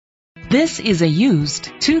This is a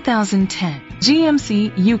used 2010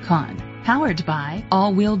 GMC Yukon, powered by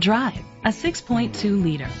all-wheel drive, a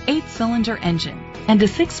 6.2-liter, 8-cylinder engine, and a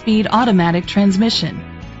 6-speed automatic transmission.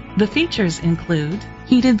 The features include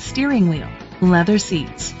heated steering wheel, leather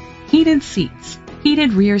seats, heated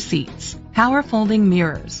rear seats, power folding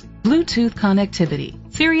mirrors, Bluetooth connectivity,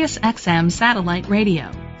 Sirius XM satellite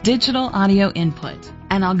radio, digital audio input,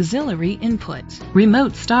 an auxiliary input,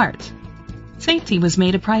 remote start. Safety was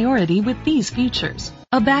made a priority with these features: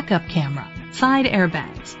 a backup camera, side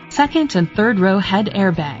airbags, second and third row head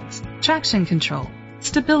airbags, traction control,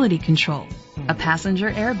 stability control, a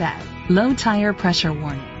passenger airbag, low tire pressure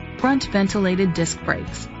warning, front ventilated disc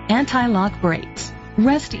brakes, anti-lock brakes.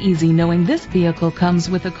 Rest easy knowing this vehicle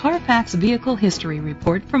comes with a Carfax Vehicle History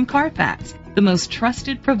Report from Carfax, the most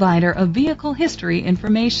trusted provider of vehicle history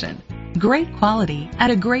information. Great quality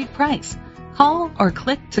at a great price. Call or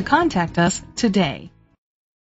click to contact us today.